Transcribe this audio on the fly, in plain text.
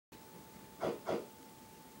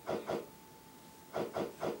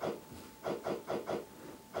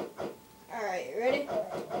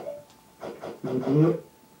see it?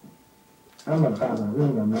 I'm a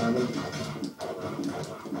ballerina, mommy.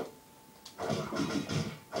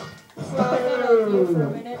 Well, I thought it was you for a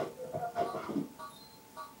minute.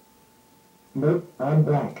 Nope, I'm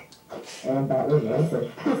black. And that was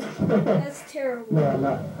racist. That's terrible. No, I'm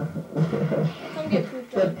not. Come get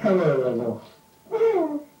pooped It's on. terrible.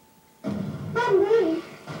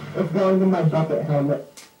 It's going in my bucket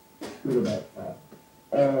helmet. Look at that.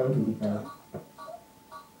 Oh, he fell.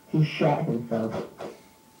 He shot himself.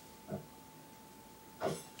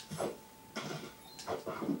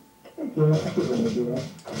 Yeah, I hate when they do that.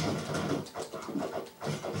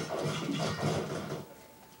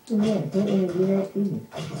 Yeah, I hate when they do that too.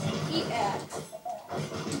 Eat ass.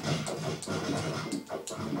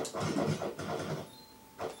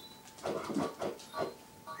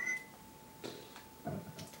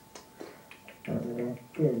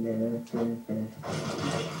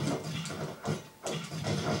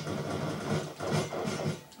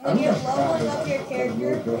 When you're leveling up your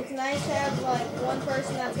character, it's nice to have like one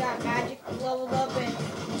person that's got magic leveled up and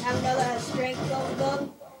have another that has strength leveled up.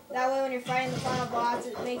 That way when you're fighting the final boss,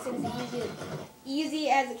 it makes it as easy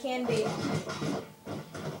as it can be.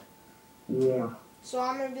 Yeah. So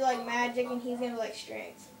I'm going to be like magic and he's going to be like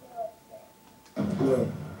strength. Yeah.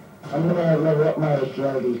 I'm gonna level up my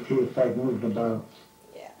agility too so I can move the bow.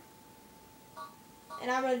 Yeah.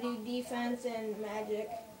 And I'm going to do defense and magic.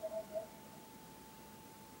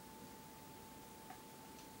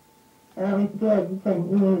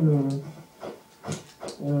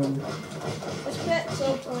 This pet's so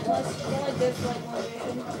pointless. It's only good for like one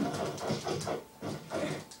mission.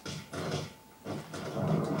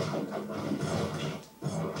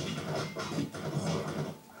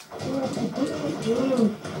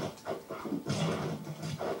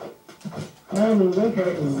 Mommy, they're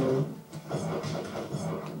hurting me.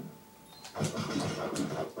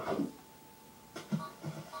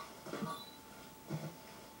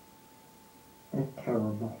 That's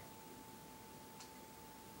terrible.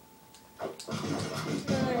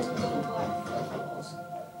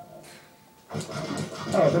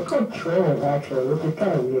 Oh, they're called trolls actually, which is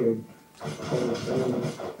kind of weird.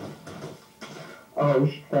 Oh,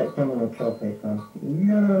 we should start singing a troll face on.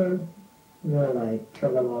 No. You're like,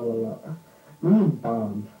 tra-la-la-la-la. We need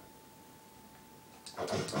bombs. I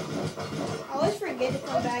always forget to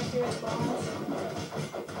come back here with bombs.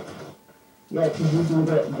 Yeah, because you do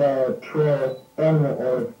the troll and the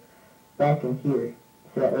orb back in here.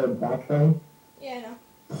 See that little black thing? Yeah, I know.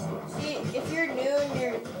 See, if you're new and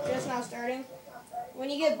you're just now starting, when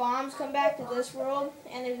you get bombs, come back to this world,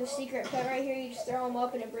 and there's a secret pet right here. You just throw them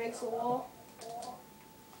up and it breaks the wall.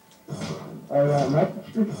 Oh yeah,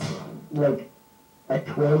 that's just like a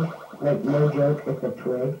twig. Like, no joke, it's a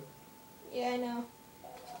twig. Yeah, I know.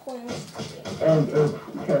 It's pointless. And it's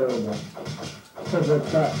terrible. Because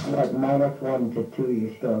it's got like -1 to 2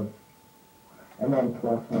 you still. And then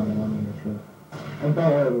 +1 and 1 to 2. And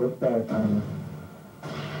don't worry, it's better timing.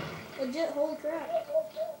 Legit, holy crap.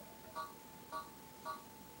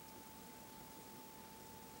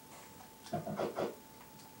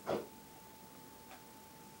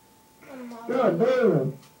 God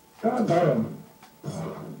damn! God damn!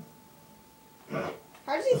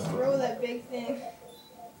 How does he throw that big thing?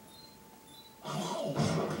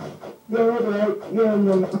 You're right, you're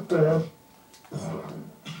not girl.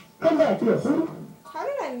 Come back here, huh? How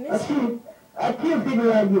did I miss it? I can't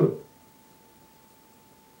figure out you.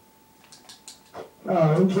 Oh,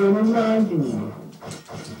 I'm gonna mind you.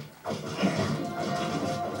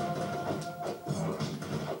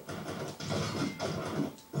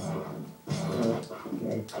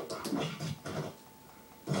 Okay.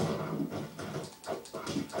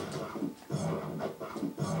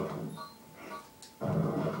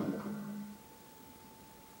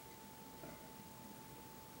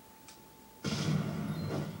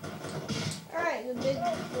 Alright, the big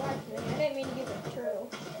black thing. I didn't mean to get that turtle.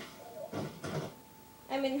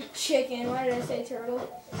 I mean chicken. Why did I say turtle?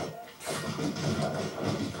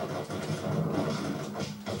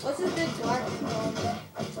 What's this big black thing called?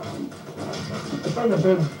 It's like a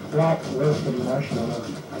big black roasted marshmallow.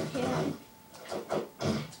 Yeah.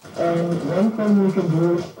 And one thing you can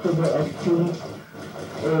do to get XP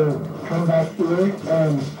is come back here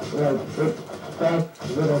and like it starts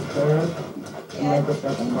little trolls. And like it's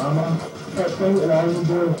like a mama type thing, and all you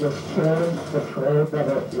do is just kill the trolls that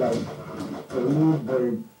are like they leave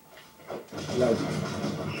their like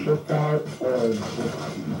shipped out or just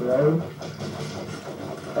grow.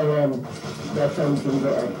 And then that's how you can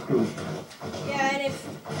get XP. Yeah, and if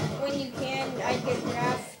when you can, I'd get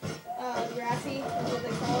Graphy, is what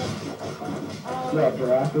they call it. Yeah,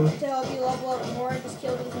 Giraffe. To help you level up more and just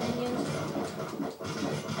kill these minions.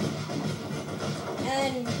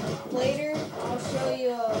 then later I'll show you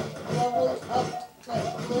a levels up like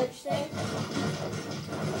glitch thing.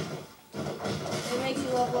 It makes you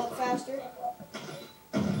level up faster.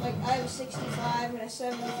 Like I have a 65 and a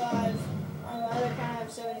 75. On the other account I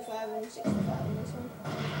have 75 and 65 in this one.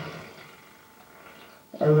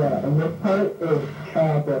 Oh yeah, and this part is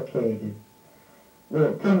complicated.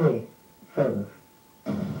 Well, to me, first.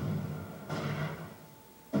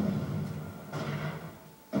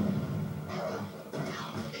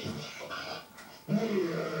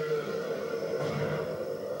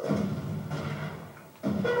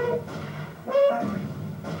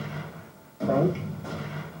 Funk.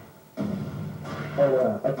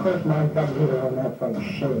 Oh, of course mine's got to be the one that's like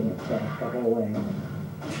shitting itself the whole way.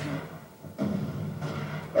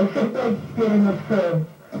 It's just like getting upset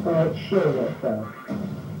or like shitting itself.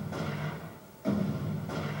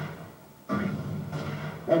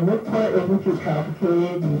 And this part isn't too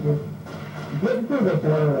complicated, you just get through the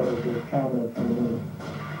doorways is kind of for me.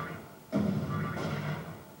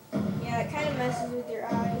 Yeah, it kind of messes with your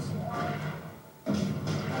eyes.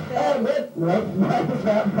 Oh, what is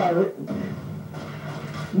that part?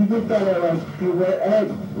 You just gotta like beware, and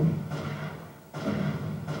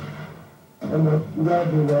you gotta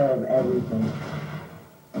beware of everything.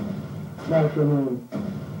 Like, I mean,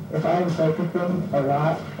 if I'm focusing a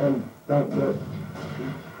lot and don't get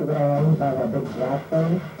slammed by that big black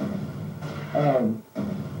thing,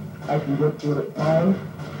 I can get through it fine.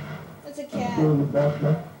 That's a cat. Yeah,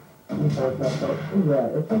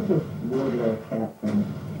 it's like this weird little cat thing.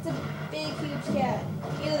 It's a big, huge cat.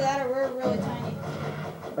 Either that or we're really tiny.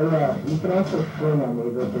 Oh yeah, you can also swim on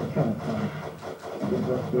these, which is kind of fun. It's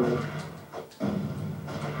just weird.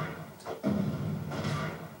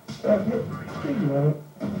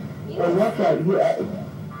 And watch out,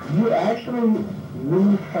 you actually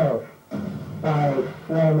lose health by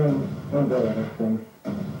slamming into other things.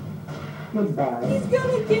 Goodbye. He's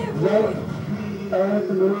gonna get me!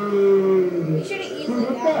 You should have easily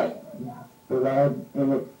died. Blood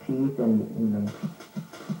in its teeth and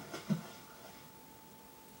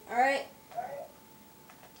Alright.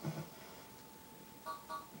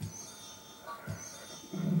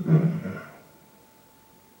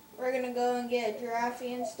 We're gonna go and get a giraffe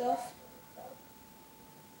and stuff.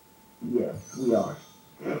 Yes, we are.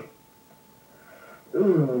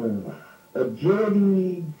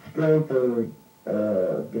 Agility, strength, or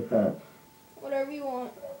defense. Whatever you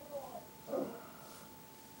want.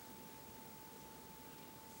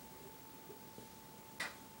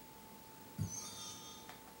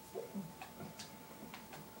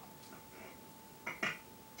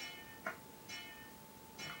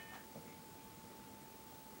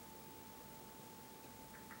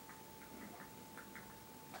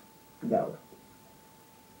 Go.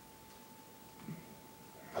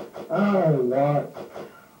 I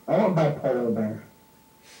want bipolar bear.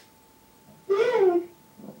 Yeah.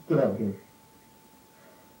 Get over here.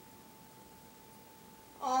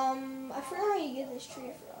 I forgot how you get this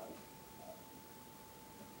tree frog.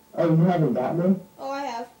 Oh, you haven't gotten him? Oh, I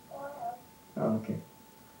have. Oh, okay.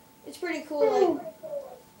 It's pretty cool. Like,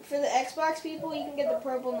 for the Xbox people, you can get the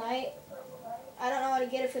Purple Knight. I don't know how to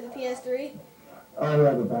get it for the PS3. Oh,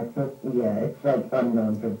 yeah, the blacksmith? Yeah, it's like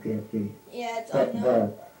unknown for the PS3. Yeah, it's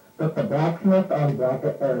unknown. But the blacksmith on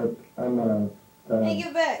the... Hey, give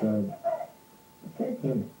it back. Take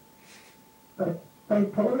him.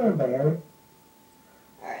 Bipolar bear.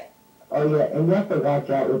 Alright. Oh, yeah, and you have to watch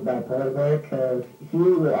out with bipolar bear, because he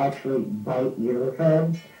will actually bite your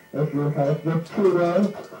head if your health gets too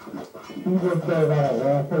low. He just goes on a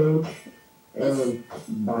rampage. And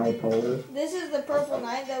bipolar. This is the Purple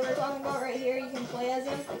Knight that we're talking about right here. You can play as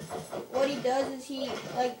him. What he does is he,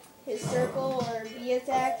 like, his circle or B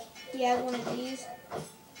attack, he has one of these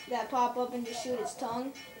that pop up and just shoot his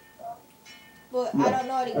tongue. But I don't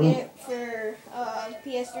know how to get it for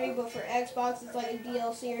PS3, but for Xbox it's like a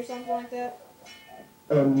DLC or something like that.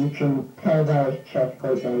 And you can tell by his chest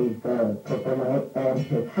plate that he's the Purple Knight, and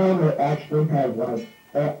his helmet actually has, like,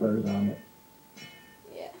 antlers on it.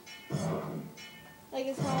 Yeah. Like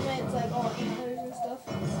his helmet, it's like all antlers and stuff.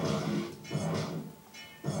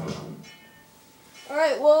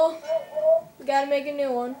 Alright, well, we gotta make a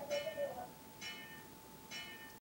new one.